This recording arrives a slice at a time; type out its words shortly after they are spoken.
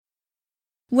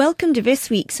Welcome to this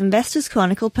week's Investors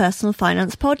Chronicle Personal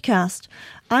Finance podcast.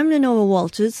 I'm Lenora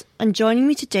Walters, and joining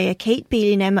me today are Kate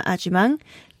Bailey and Emma Agyemang,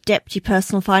 Deputy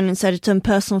Personal Finance Editor and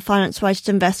Personal Finance Writer at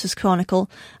Investors Chronicle,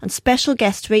 and special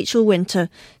guest Rachel Winter,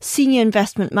 Senior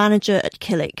Investment Manager at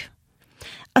Killik.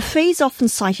 A phrase often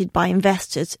cited by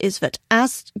investors is that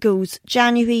as goes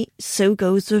January, so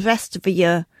goes the rest of the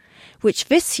year, which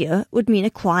this year would mean a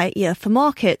quiet year for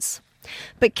markets.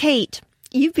 But Kate,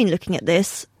 you've been looking at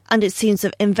this, and it seems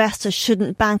that investors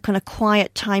shouldn't bank on a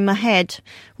quiet time ahead.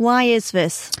 Why is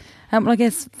this? Well, I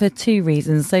guess for two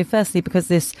reasons. So firstly, because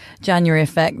this January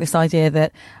effect, this idea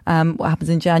that what happens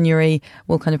in January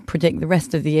will kind of predict the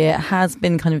rest of the year, has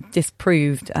been kind of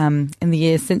disproved in the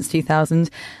years since 2000.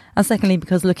 And secondly,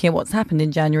 because looking at what's happened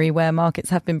in January, where markets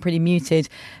have been pretty muted,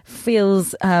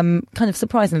 feels kind of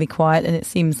surprisingly quiet. And it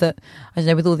seems that, I don't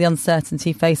know, with all the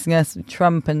uncertainty facing us,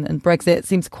 Trump and Brexit, it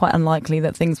seems quite unlikely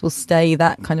that things will stay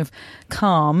that kind of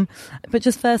calm. But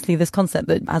just firstly, this concept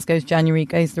that as goes January,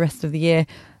 goes the rest of the year,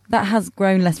 that has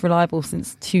grown less reliable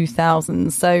since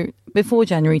 2000. So before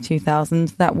January 2000,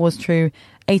 that was true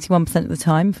 81% of the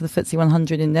time for the FTSE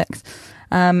 100 index.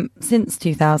 Since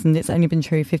 2000, it's only been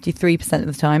true 53% of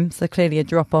the time. So clearly a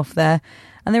drop off there.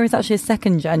 And there is actually a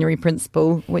second January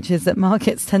principle, which is that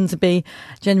markets tend to be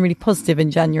generally positive in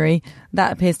January.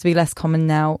 That appears to be less common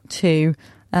now too.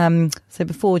 So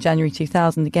before January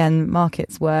 2000, again,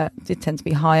 markets did tend to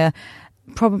be higher.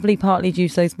 Probably partly due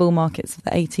to those bull markets of the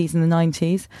 80s and the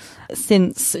 90s.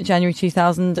 Since January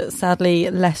 2000, sadly,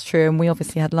 less true. And we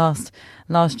obviously had last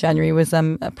January was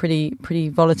a pretty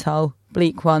volatile,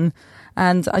 bleak one.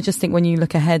 And I just think when you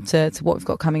look ahead to what we've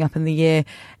got coming up in the year,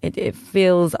 it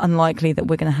feels unlikely that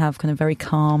we're going to have kind of very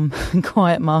calm and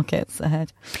quiet markets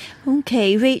ahead.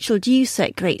 OK, Rachel, do you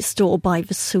set great store by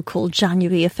the so-called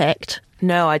January effect?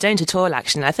 No, I don't at all,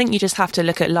 actually. I think you just have to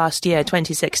look at last year,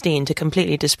 2016, to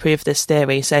completely disprove this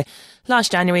theory. So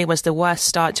last January was the worst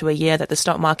start to a year that the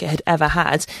stock market had ever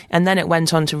had, and then it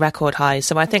went on to record highs.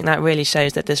 So I think that really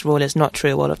shows that this rule is not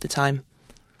true all of the time.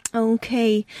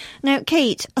 OK. Now,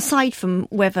 Kate, aside from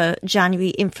whether January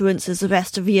influences the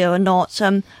rest of the year or not,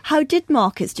 how did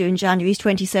markets do in January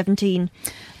 2017?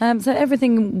 So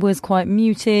everything was quite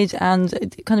muted and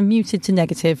kind of muted to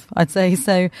negative, I'd say.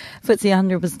 So FTSE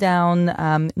 100 was down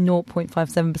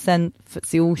 0.57%.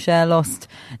 FTSE All Share lost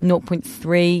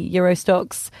 0.3. Euro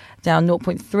stocks down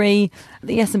 0.3.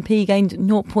 The S&P gained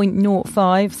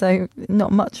 0.05, so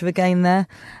not much of a gain there.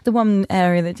 The one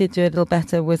area that did do a little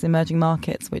better was emerging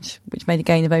markets, which made a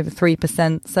gain of over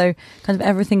 3%. So kind of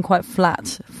everything quite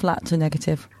flat to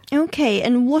negative. OK,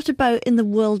 and what about in the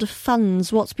world of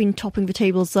funds? What's been topping the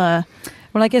tables there?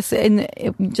 Well, I guess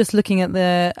just looking at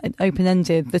the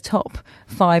open-ended, the top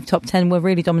 5, top 10 were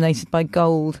really dominated by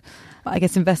gold. I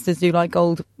guess investors do like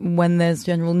gold when there's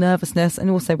general nervousness, and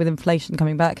also with inflation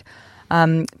coming back,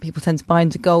 people tend to buy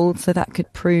into gold. So that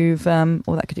could prove,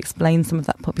 or that could explain some of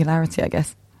that popularity, I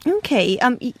guess. OK,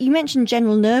 you mentioned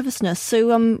general nervousness.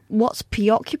 So what's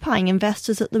preoccupying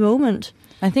investors at the moment?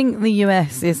 I think the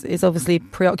US is obviously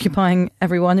preoccupying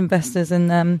everyone, investors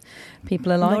and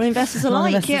people alike. Non-investors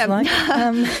alike,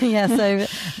 yeah. So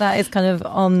that is kind of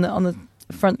on the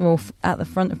front, or at the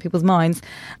front of people's minds.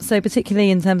 So particularly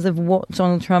in terms of what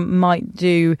Donald Trump might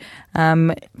do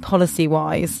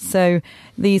policy-wise. So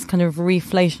these kind of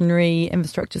reflationary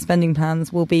infrastructure spending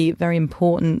plans will be very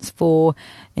important for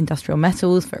industrial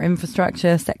metals, for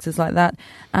infrastructure, sectors like that.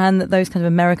 And those kind of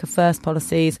America First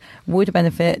policies would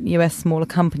benefit US smaller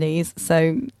companies.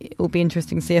 So it will be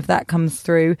interesting to see if that comes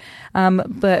through.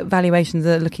 But valuations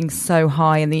are looking so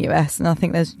high in the US. And I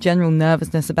think there's general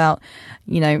nervousness about,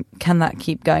 can that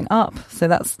keep going up? So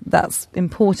that's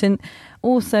important.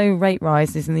 Also, rate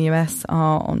rises in the US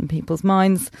are on people's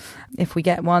minds. If we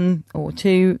get one or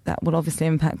two, that will obviously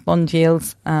impact bond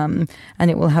yields, and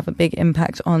it will have a big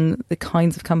impact on the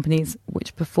kinds of companies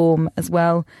which perform as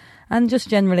well. And just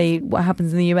generally, what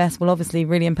happens in the US will obviously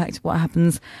really impact what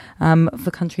happens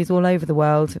for countries all over the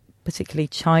world, particularly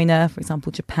China, for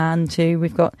example, Japan too.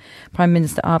 We've got Prime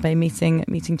Minister Abe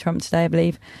meeting Trump today, I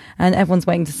believe, and everyone's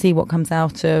waiting to see what comes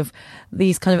out of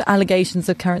these kind of allegations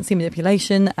of currency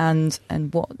manipulation and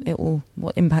what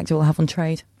impact it will have on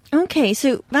trade. OK,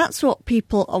 so that's what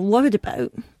people are worried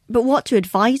about. But what do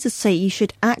advisors say you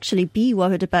should actually be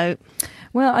worried about?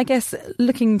 Well, I guess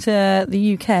looking to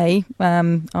the UK,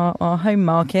 our home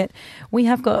market, we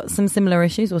have got some similar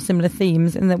issues or similar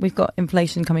themes in that we've got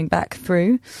inflation coming back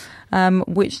through,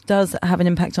 which does have an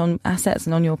impact on assets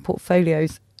and on your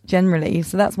portfolios generally.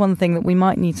 So that's one thing that we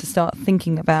might need to start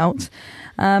thinking about.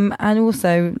 And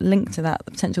also linked to that,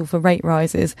 the potential for rate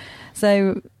rises.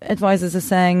 So advisors are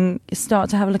saying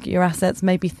start to have a look at your assets,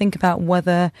 maybe think about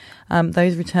whether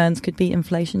those returns could beat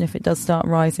inflation if it does start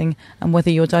rising, and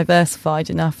whether you're diversified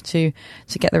enough to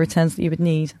get the returns that you would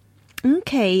need.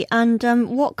 Okay, and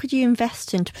what could you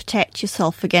invest in to protect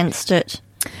yourself against it?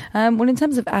 Well, in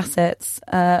terms of assets,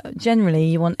 generally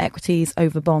you want equities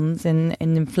over bonds in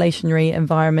an inflationary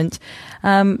environment,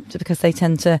 because they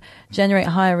tend to generate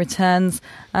higher returns,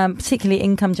 particularly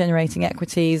income-generating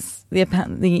equities.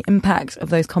 The impact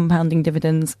of those compounding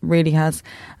dividends really has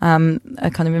a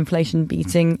kind of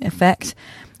inflation-beating effect.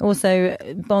 Also,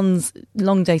 bonds,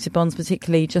 long-dated bonds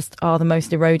particularly, just are the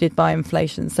most eroded by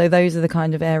inflation. So those are the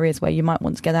kind of areas where you might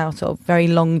want to get out of. Very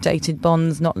long-dated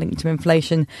bonds, not linked to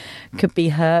inflation, could be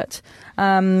hurt.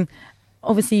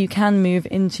 Obviously, you can move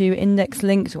into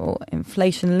index-linked or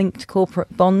inflation-linked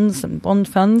corporate bonds and bond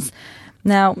funds.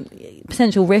 Now,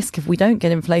 potential risk if we don't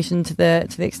get inflation to the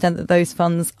extent that those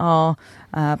funds are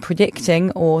predicting,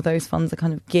 or those funds are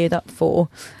kind of geared up for.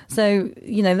 So,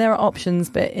 there are options,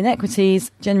 but in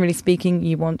equities, generally speaking,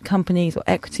 you want companies or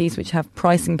equities which have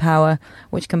pricing power,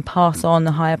 which can pass on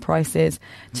the higher prices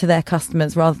to their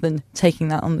customers rather than taking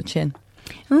that on the chin.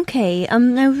 Okay,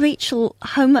 now Rachel,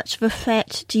 how much of a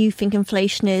threat do you think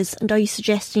inflation is, and are you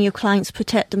suggesting your clients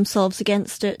protect themselves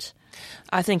against it?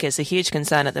 I think it's a huge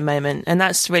concern at the moment, and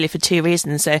that's really for two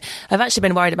reasons. So I've actually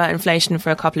been worried about inflation for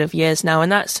a couple of years now,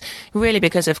 and that's really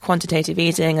because of quantitative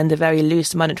easing and the very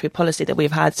loose monetary policy that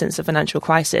we've had since the financial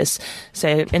crisis.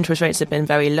 So interest rates have been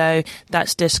very low.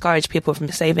 That's discouraged people from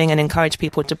saving and encouraged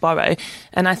people to borrow.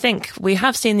 And I think we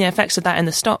have seen the effects of that in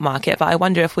the stock market, but I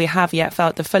wonder if we have yet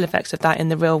felt the full effects of that in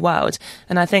the real world.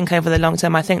 And I think over the long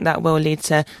term, I think that will lead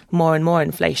to more and more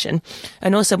inflation.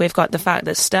 And also we've got the fact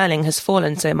that sterling has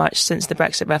fallen so much since the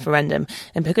Brexit referendum,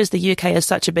 and because the UK is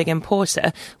such a big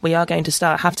importer, we are going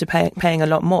to have to paying a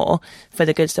lot more for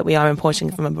the goods that we are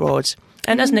importing from abroad.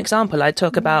 And as an example, I'd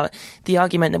talk about the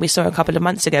argument that we saw a couple of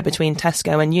months ago between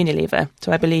Tesco and Unilever.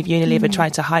 So I believe Unilever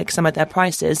tried to hike some of their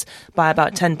prices by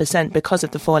about 10% because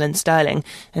of the fall in sterling,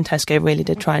 and Tesco really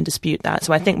did try and dispute that.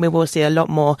 So I think we will see a lot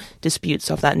more disputes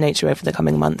of that nature over the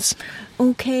coming months.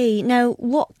 Okay, now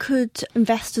what could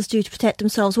investors do to protect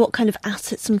themselves? What kind of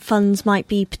assets and funds might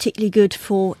be particularly good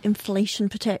for inflation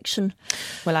protection?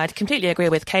 Well, I'd completely agree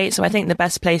with Kate. So I think the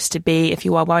best place to be if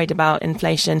you are worried about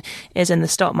inflation is in the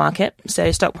stock market.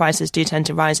 So stock prices do tend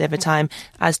to rise over time,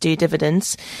 as do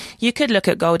dividends. You could look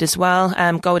at gold as well.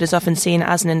 Gold is often seen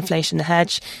as an inflation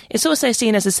hedge. It's also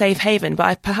seen as a safe haven, but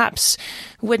I perhaps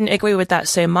wouldn't agree with that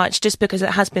so much, just because it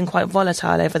has been quite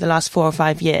volatile over the last 4 or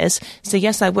 5 years. So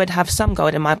yes, I would have some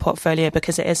gold in my portfolio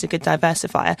because it is a good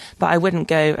diversifier, but I wouldn't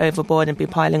go overboard and be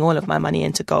piling all of my money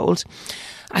into gold.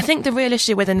 I think the real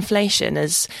issue with inflation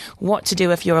is what to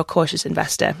do if you're a cautious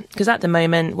investor. Because at the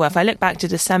moment, well, if I look back to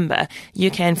December,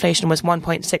 UK inflation was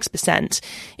 1.6%.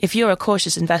 If you're a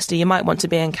cautious investor, you might want to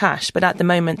be in cash. But at the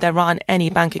moment, there aren't any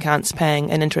bank accounts paying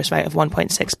an interest rate of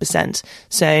 1.6%.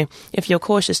 So if you're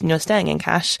cautious and you're staying in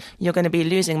cash, you're going to be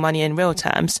losing money in real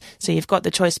terms. So you've got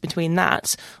the choice between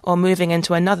that or moving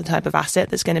into another type of asset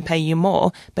that's going to pay you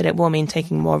more, but it will mean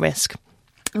taking more risk.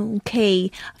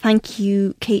 Okay, thank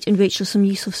you, Kate and Rachel, some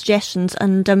useful suggestions.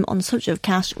 And on the subject of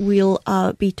cash, we'll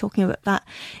be talking about that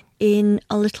in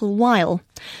a little while.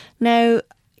 Now,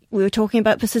 we were talking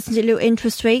about persistently low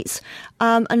interest rates,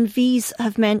 and these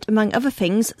have meant, among other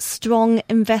things, strong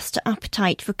investor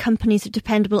appetite for companies with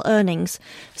dependable earnings,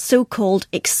 so-called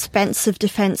expensive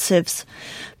defensives.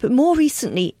 But more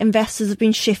recently, investors have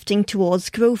been shifting towards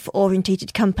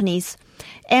growth-orientated companies.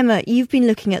 Emma, you've been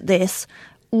looking at this.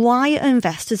 Why are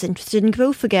investors interested in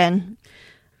growth again?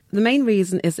 The main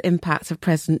reason is the impact of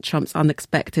President Trump's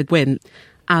unexpected win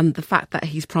and the fact that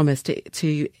he's promised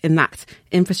to enact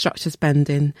infrastructure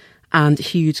spending and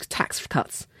huge tax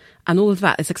cuts. And all of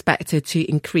that is expected to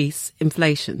increase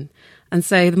inflation. And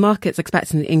so the market's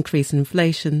expecting an increase in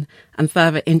inflation and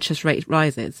further interest rate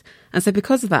rises. And so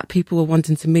because of that, people are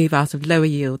wanting to move out of lower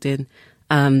yielding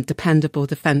dependable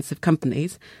defensive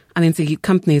companies and into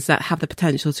companies that have the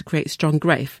potential to create strong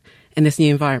growth in this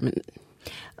new environment.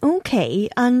 Okay,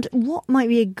 and what might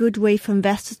be a good way for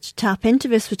investors to tap into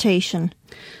this rotation?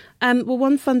 Well,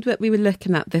 one fund that we were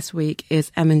looking at this week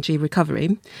is M&G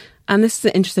Recovery. And this is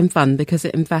an interesting fund because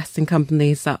it invests in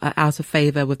companies that are out of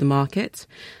favour with the market.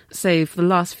 So for the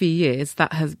last few years,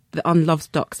 the unloved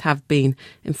stocks have been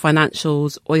in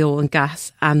financials, oil and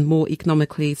gas, and more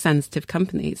economically sensitive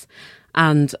companies.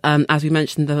 And as we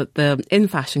mentioned, the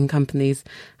in-fashion companies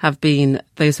have been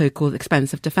those so-called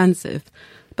expensive defensive.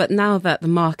 But now that the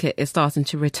market is starting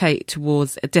to rotate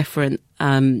towards a different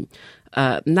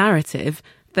narrative,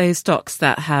 those stocks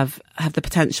that have the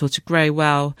potential to grow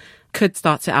well could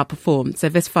start to outperform. So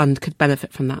this fund could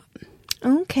benefit from that.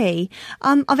 Okay.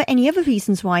 Are there any other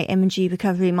reasons why M&G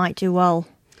Recovery might do well?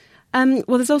 Well,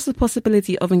 there's also the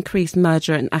possibility of increased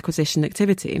merger and acquisition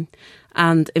activity.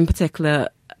 And in particular,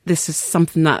 this is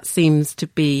something that seems to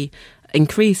be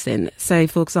increasing. So,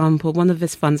 for example, one of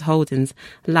this fund's holdings,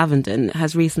 Lavenden,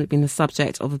 has recently been the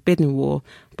subject of a bidding war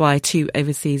by 2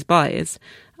 overseas buyers.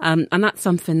 And that's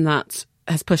something that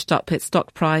has pushed up its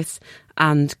stock price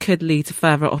and could lead to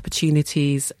further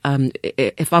opportunities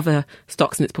if other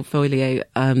stocks in its portfolio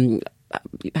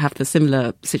have the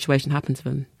similar situation happen to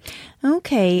them.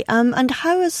 Okay, and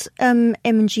how has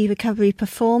M&G Recovery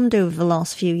performed over the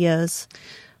last few years?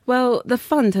 Well, the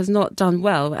fund has not done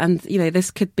well, and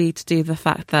this could be to do with the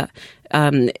fact that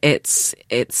it's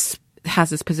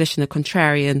has its position a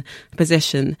contrarian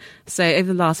position. So over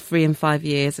the last 3 and 5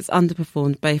 years, it's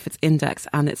underperformed both its index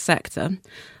and its sector.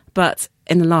 But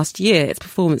in the last year, its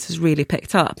performance has really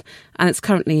picked up, and it's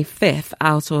currently 5th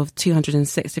out of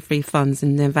 263 funds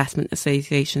in the Investment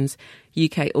Association's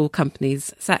UK all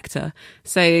companies sector.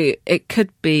 So it could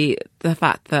be the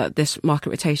fact that this market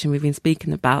rotation we've been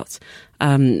speaking about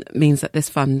means that this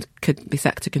fund could be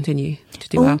set to continue to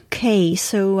do well. Okay,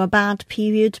 so a bad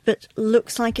period, but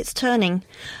looks like it's turning.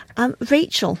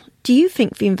 Rachel, do you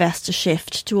think the investor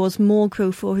shift towards more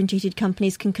growth-oriented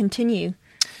companies can continue?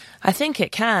 I think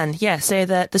it can, yeah. So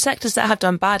the sectors that have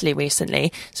done badly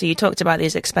recently, so you talked about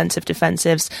these expensive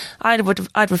defensives,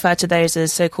 I'd refer to those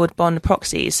as so-called bond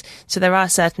proxies. So there are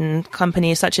certain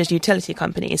companies such as utility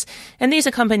companies, and these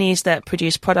are companies that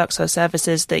produce products or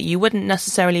services that you wouldn't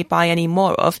necessarily buy any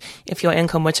more of if your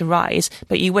income were to rise,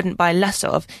 but you wouldn't buy less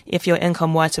of if your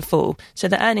income were to fall. So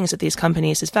the earnings of these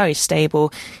companies is very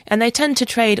stable, and they tend to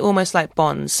trade almost like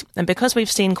bonds. And because we've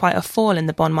seen quite a fall in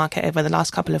the bond market over the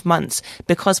last couple of months,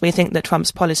 because we think that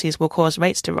Trump's policies will cause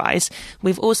rates to rise,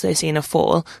 we've also seen a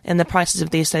fall in the prices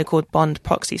of these so-called bond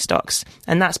proxy stocks.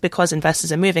 And that's because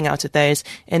investors are moving out of those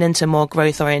and into more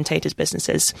growth-orientated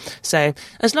businesses. So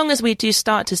as long as we do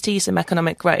start to see some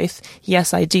economic growth,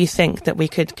 yes, I do think that we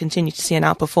could continue to see an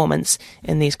outperformance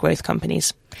in these growth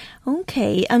companies.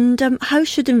 Okay, and how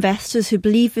should investors who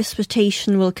believe this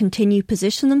rotation will continue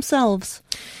position themselves?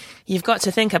 You've got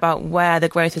to think about where the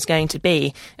growth is going to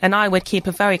be. And I would keep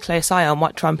a very close eye on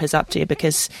what Trump is up to,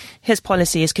 because his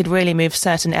policies could really move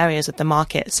certain areas of the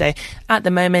market. So at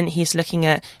the moment, he's looking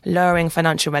at lowering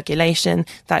financial regulation.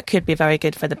 That could be very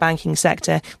good for the banking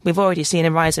sector. We've already seen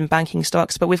a rise in banking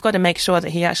stocks, but we've got to make sure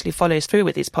that he actually follows through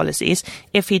with these policies.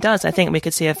 If he does, I think we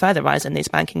could see a further rise in these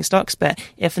banking stocks. But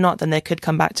if not, then they could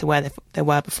come back to where they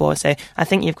were before. So I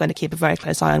think you've got to keep a very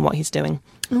close eye on what he's doing.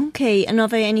 Okay, and are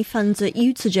there any funds that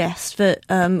you'd suggest that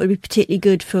would be particularly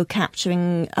good for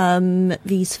capturing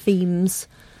these themes?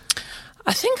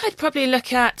 I think I'd probably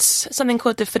look at something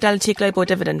called the Fidelity Global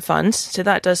Dividend Fund. So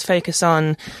that does focus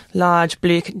on large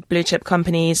blue chip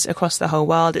companies across the whole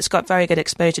world. It's got very good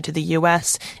exposure to the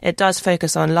US. It does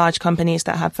focus on large companies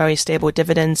that have very stable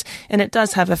dividends. And it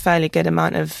does have a fairly good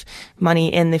amount of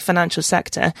money in the financial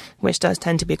sector, which does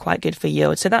tend to be quite good for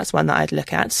yield. So that's one that I'd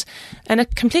look at. And a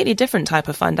completely different type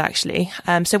of fund, actually.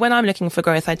 So when I'm looking for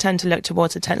growth, I tend to look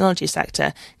towards the technology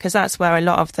sector, because that's where a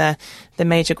lot of the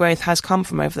major growth has come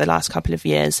from over the last couple of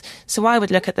years. So I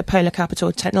would look at the Polar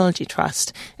Capital Technology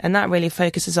Trust, and that really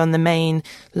focuses on the main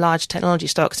large technology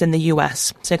stocks in the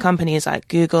US. So companies like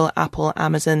Google, Apple,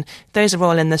 Amazon, those are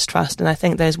all in this trust, and I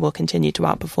think those will continue to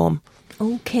outperform.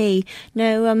 Okay.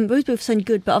 Now, those both sound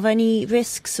good, but are there any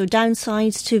risks or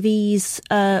downsides to these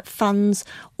funds,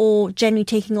 or generally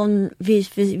taking on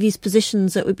these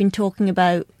positions that we've been talking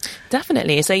about?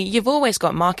 Definitely. So you've always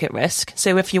got market risk.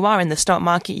 So if you are in the stock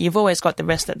market, you've always got the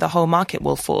risk that the whole market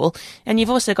will fall. And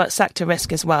you've also got sector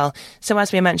risk as well. So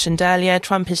as we mentioned earlier,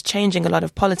 Trump is changing a lot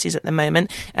of policies at the moment,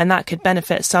 and that could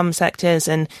benefit some sectors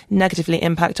and negatively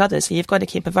impact others. So you've got to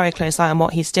keep a very close eye on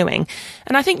what he's doing.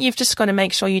 And I think you've just got to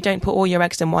make sure you don't put all your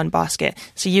eggs in one basket.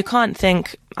 So you can't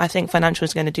think, I think financial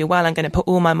is going to do well, I'm going to put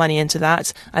all my money into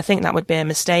that. I think that would be a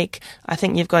mistake. I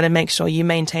think you've got to make sure you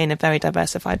maintain a very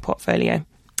diversified portfolio.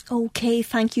 Okay,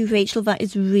 thank you, Rachel. That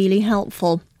is really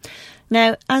helpful.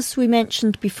 Now, as we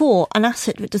mentioned before, an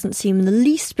asset that doesn't seem in the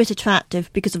least bit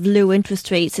attractive because of low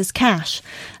interest rates is cash.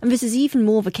 And this is even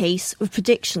more the case with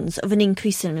predictions of an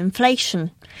increase in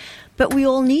inflation. But we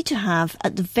all need to have,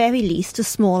 at the very least, a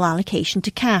small allocation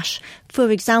to cash.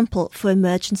 For example, for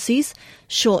emergencies,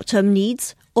 short-term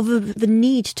needs, or the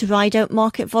need to ride out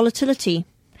market volatility?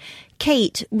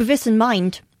 Kate, with this in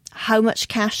mind, how much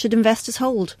cash should investors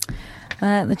hold?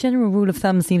 The general rule of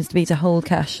thumb seems to be to hold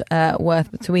cash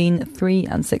worth between 3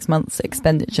 and 6 months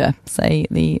expenditure, say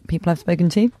the people I've spoken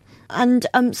to. And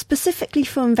specifically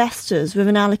for investors with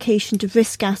an allocation to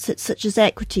risk assets such as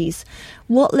equities,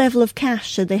 what level of cash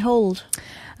should they hold?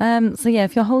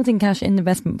 If you're holding cash in the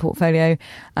investment portfolio,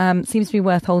 seems to be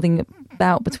worth holding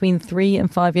about between 3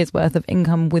 and 5 years worth of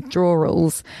income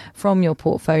withdrawals from your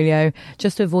portfolio,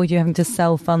 just to avoid you having to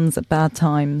sell funds at bad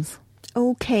times.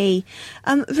 Okay.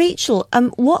 Rachel,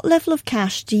 what level of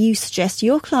cash do you suggest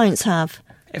your clients have?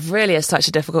 It really is such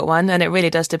a difficult one, and it really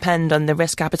does depend on the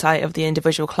risk appetite of the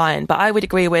individual client. But I would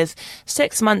agree with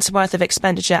 6 months worth of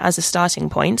expenditure as a starting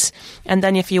point. And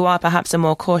then if you are perhaps a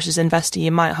more cautious investor,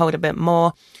 you might hold a bit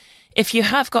more. If you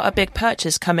have got a big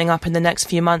purchase coming up in the next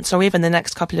few months or even the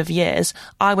next couple of years,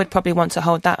 I would probably want to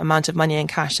hold that amount of money in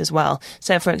cash as well.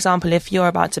 So, for example, if you're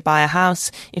about to buy a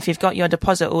house, if you've got your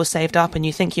deposit all saved up and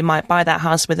you think you might buy that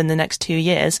house within the next 2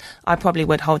 years, I probably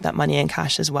would hold that money in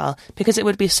cash as well. Because it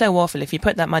would be so awful if you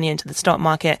put that money into the stock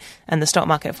market and the stock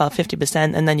market fell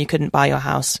 50% and then you couldn't buy your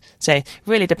house. So it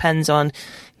really depends on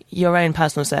your own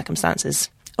personal circumstances.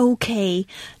 Okay.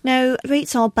 Now,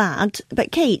 rates are bad,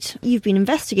 but Kate, you've been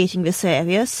investigating this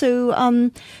area, so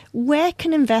where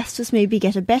can investors maybe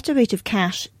get a better rate of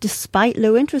cash despite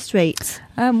low interest rates?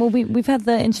 We've had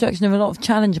the introduction of a lot of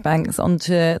challenger banks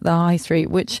onto the high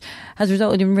street, which has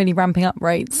resulted in really ramping up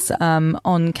rates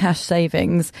on cash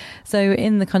savings. So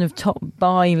in the kind of top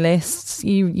buy lists,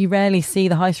 you rarely see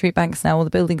the high street banks now or the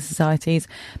building societies,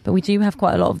 but we do have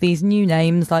quite a lot of these new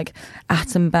names like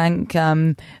Atom Bank,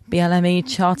 BLME,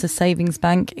 Charter Savings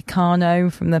Bank,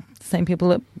 Ikano, from the same people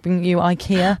that bring you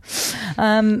IKEA.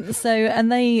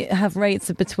 And they have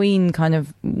rates of between kind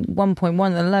of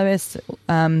 1.1, the lowest,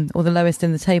 or the lowest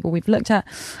in the table we've looked at,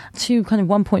 to kind of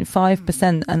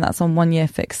 1.5%, and that's on 1 year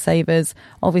fixed savers.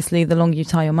 Obviously, the longer you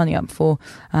tie your money up for,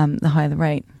 the higher the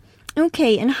rate.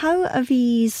 Okay, and how are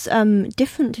these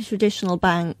different to traditional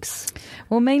banks?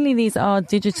 Well, mainly these are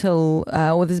digital,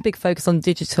 or there's a big focus on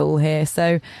digital here.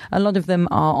 So a lot of them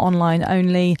are online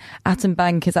only. Atom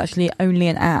Bank is actually only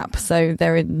an app, so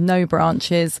there are no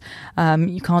branches.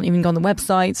 You can't even go on the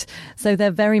website. So they're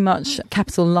very much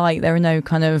capital light. There are no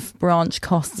kind of branch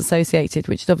costs associated,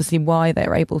 which is obviously why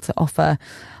they're able to offer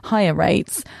higher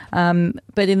rates.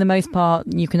 But in the most part,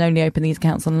 you can only open these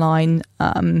accounts online.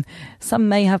 Some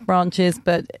may have branches,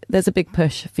 but there's a big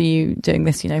push for you doing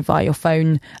this, via your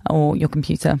phone or your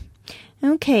computer.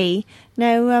 Okay.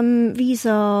 Now, these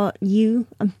are new,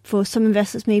 for some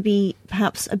investors maybe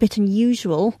perhaps a bit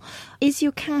unusual. Is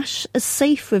your cash as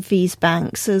safe with these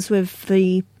banks as with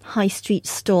the high street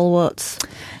stalwarts?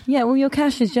 Yeah, well, your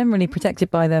cash is generally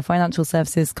protected by the Financial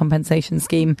Services Compensation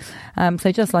Scheme.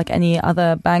 So just like any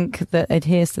other bank that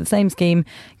adheres to the same scheme,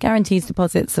 guarantees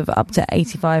deposits of up to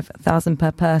 $85,000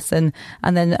 per person,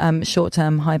 and then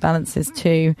short-term high balances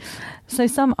too. So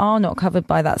some are not covered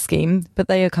by that scheme, but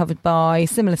they are covered by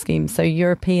similar schemes, so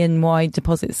European-wide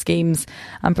deposit schemes.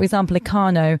 For example,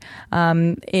 Ikano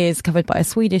is covered by a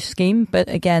Swedish scheme, but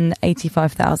again,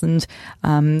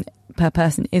 $85,000 per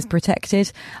person is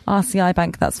protected. RCI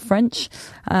Bank, that's French.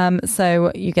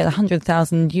 So you get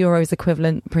 100,000 euros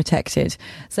equivalent protected.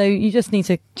 So you just need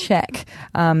to check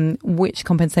which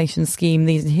compensation scheme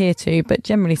these adhere to. But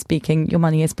generally speaking, your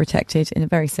money is protected in a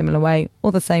very similar way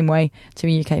or the same way to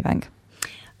a UK bank.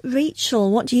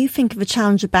 Rachel, what do you think of the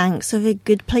challenger banks? Are they a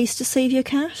good place to save your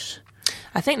cash?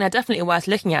 I think they're definitely worth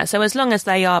looking at. So as long as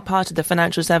they are part of the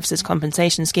Financial Services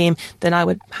Compensation Scheme, then I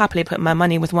would happily put my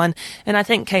money with one. And I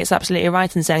think Kate's absolutely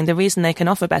right in saying the reason they can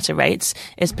offer better rates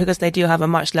is because they do have a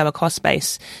much lower cost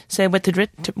base. So with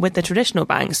the traditional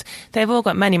banks, they've all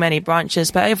got many, many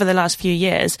branches. But over the last few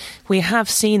years, we have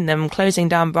seen them closing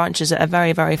down branches at a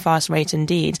very, very fast rate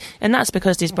indeed. And that's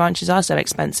because these branches are so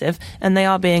expensive and they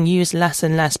are being used less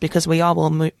and less because we are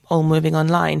all moving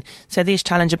online. So these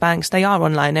challenger banks, they are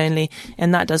online only.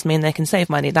 And that does mean they can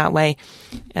save money that way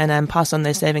and pass on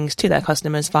those savings to their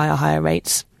customers via higher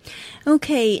rates.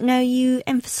 Okay, now you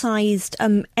emphasised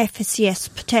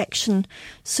FSCS protection.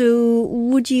 So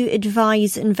would you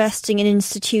advise investing in an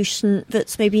institution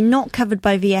that's maybe not covered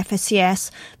by the FSCS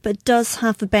but does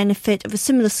have the benefit of a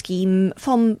similar scheme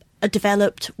from a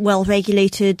developed,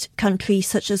 well-regulated country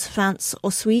such as France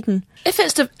or Sweden? If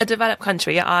it's a developed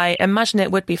country, I imagine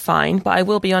it would be fine, but I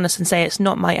will be honest and say it's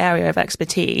not my area of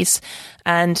expertise.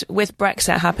 And with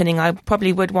Brexit happening, I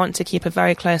probably would want to keep a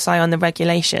very close eye on the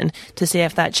regulation to see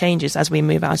if that changes as we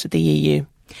move out of the EU.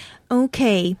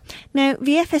 Okay. Now,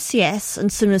 the FSCS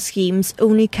and similar schemes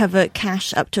only cover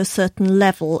cash up to a certain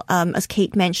level. As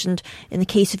Kate mentioned, in the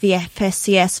case of the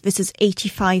FSCS, this is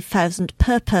 $85,000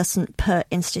 per person per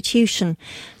institution.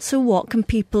 So what can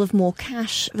people with more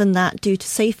cash than that do to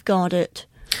safeguard it?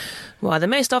 Well, the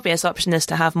most obvious option is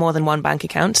to have more than one bank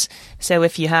account. So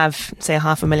if you have, say,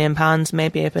 £500,000,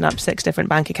 maybe open up 6 different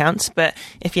bank accounts. But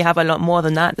if you have a lot more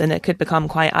than that, then it could become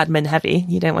quite admin heavy.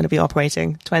 You don't want to be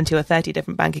operating 20 or 30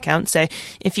 different bank accounts. So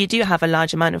if you do have a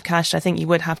large amount of cash, I think you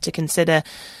would have to consider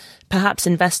perhaps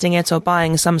investing it or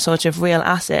buying some sort of real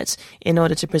asset in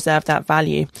order to preserve that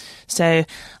value. So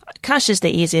cash is the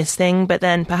easiest thing, but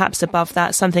then perhaps above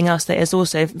that, something else that is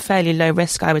also fairly low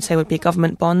risk, I would say, would be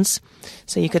government bonds.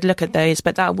 So you could look at those,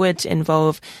 but that would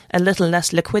involve a little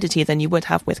less liquidity than you would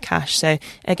have with cash. So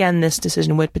again, this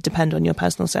decision would depend on your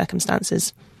personal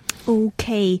circumstances.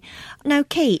 Okay. Now,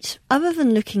 Kate, other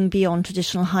than looking beyond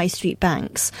traditional high street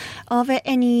banks, are there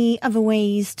any other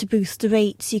ways to boost the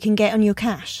rates you can get on your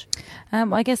cash?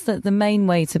 I guess that the main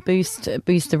way to boost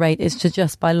the rate is to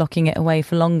just by locking it away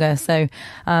for longer. So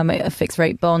a fixed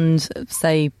rate bond,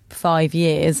 say 5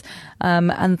 years,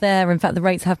 and there, in fact, the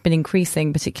rates have been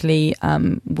increasing, particularly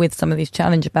with some of these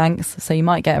challenger banks. So you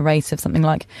might get a rate of something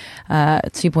like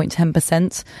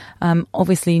 2.10%.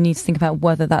 Obviously, you need to think about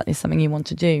whether that is something you want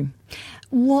to do.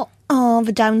 What are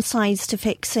the downsides to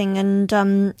fixing, and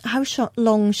how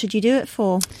long should you do it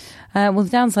for? Well, the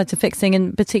downside to fixing,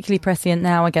 and particularly prescient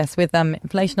now, I guess, with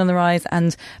inflation on the rise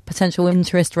and potential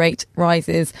interest rate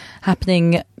rises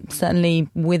happening certainly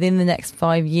within the next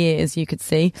 5 years, you could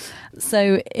see.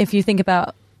 So if you think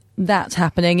about that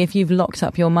happening, if you've locked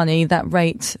up your money, that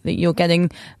rate that you're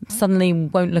getting suddenly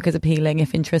won't look as appealing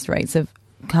if interest rates have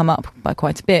come up by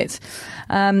quite a bit.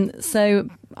 So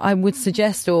I would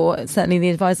suggest, or certainly the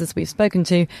advisors we've spoken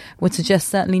to would suggest,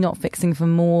 certainly not fixing for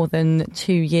more than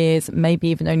 2 years, maybe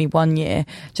even only 1 year,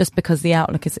 just because the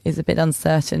outlook is a bit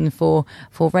uncertain for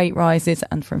rate rises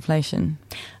and for inflation.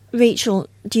 Rachel,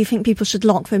 do you think people should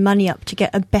lock their money up to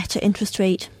get a better interest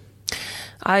rate?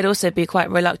 I'd also be quite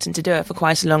reluctant to do it for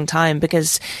quite a long time,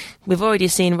 because we've already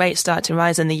seen rates start to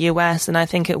rise in the US, and I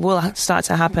think it will start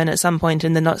to happen at some point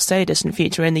in the not so distant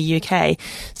future in the UK.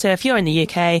 So if you're in the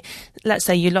UK, let's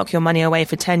say you lock your money away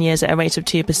for 10 years at a rate of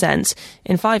 2%.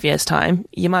 In 5 years' time,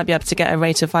 you might be able to get a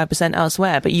rate of 5%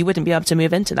 elsewhere, but you wouldn't be able to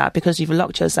move into that because you've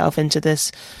locked yourself into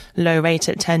this low rate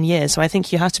at 10 years. So I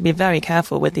think you have to be very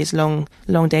careful with these long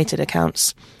dated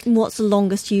accounts. What's the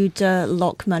longest you'd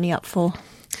lock money up for?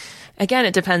 Again,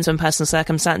 it depends on personal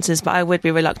circumstances, but I would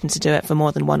be reluctant to do it for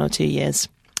more than 1 or 2 years.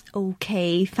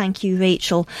 Okay, thank you,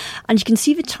 Rachel. And you can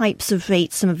see the types of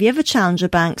rates some of the other challenger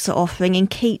banks are offering in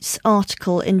Kate's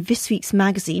article in this week's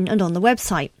magazine and on the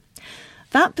website.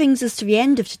 That brings us to the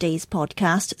end of today's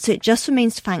podcast, so it just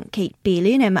remains to thank Kate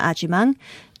Bailey and Emma Agyemang,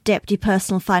 Deputy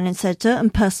Personal Finance Editor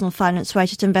and Personal Finance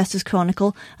Writer at Investors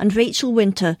Chronicle, and Rachel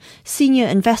Winter, Senior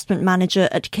Investment Manager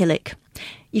at Killick.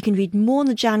 You can read more on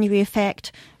the January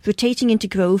effect, rotating into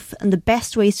growth, and the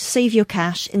best ways to save your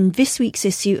cash in this week's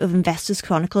issue of Investors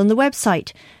Chronicle on the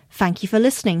website. Thank you for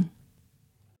listening.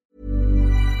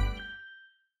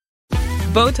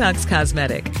 Botox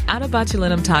Cosmetic, out of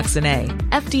botulinum toxin A,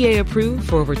 FDA approved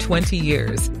for over 20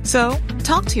 years. So,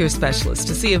 talk to your specialist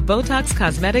to see if Botox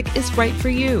Cosmetic is right for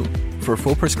you. For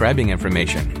full prescribing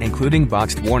information, including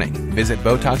boxed warning, visit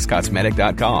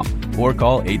BotoxCosmetic.com or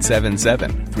call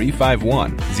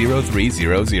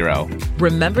 877-351-0300.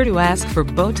 Remember to ask for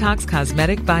Botox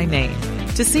Cosmetic by name.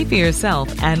 To see for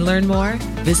yourself and learn more,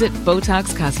 visit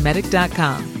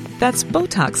BotoxCosmetic.com. That's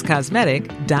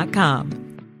BotoxCosmetic.com.